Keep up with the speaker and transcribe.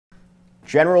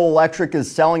General Electric is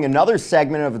selling another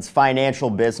segment of its financial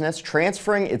business,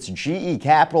 transferring its GE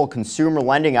Capital consumer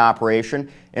lending operation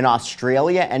in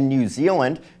Australia and New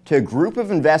Zealand to a group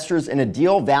of investors in a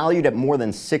deal valued at more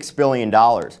than $6 billion.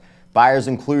 Buyers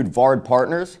include Varde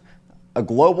Partners, a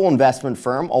global investment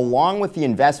firm, along with the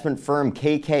investment firm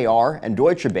KKR and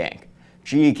DeutscheBank.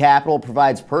 GE Capital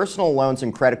provides personal loans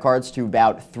and credit cards to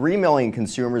about 3 million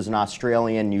consumers in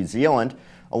Australia and New Zealand,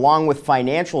 along with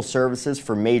financial services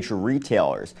for major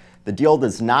retailers. The deal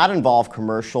does not involve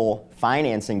commercial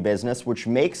financing business, which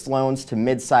makes loans to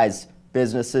mid-sized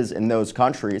businesses in those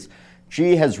countries.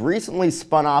 GE has recently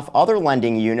spun off other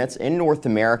lending units in North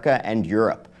America and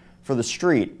Europe. For The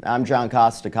Street, I'm John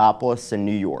Kostakopoulos in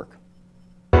New York.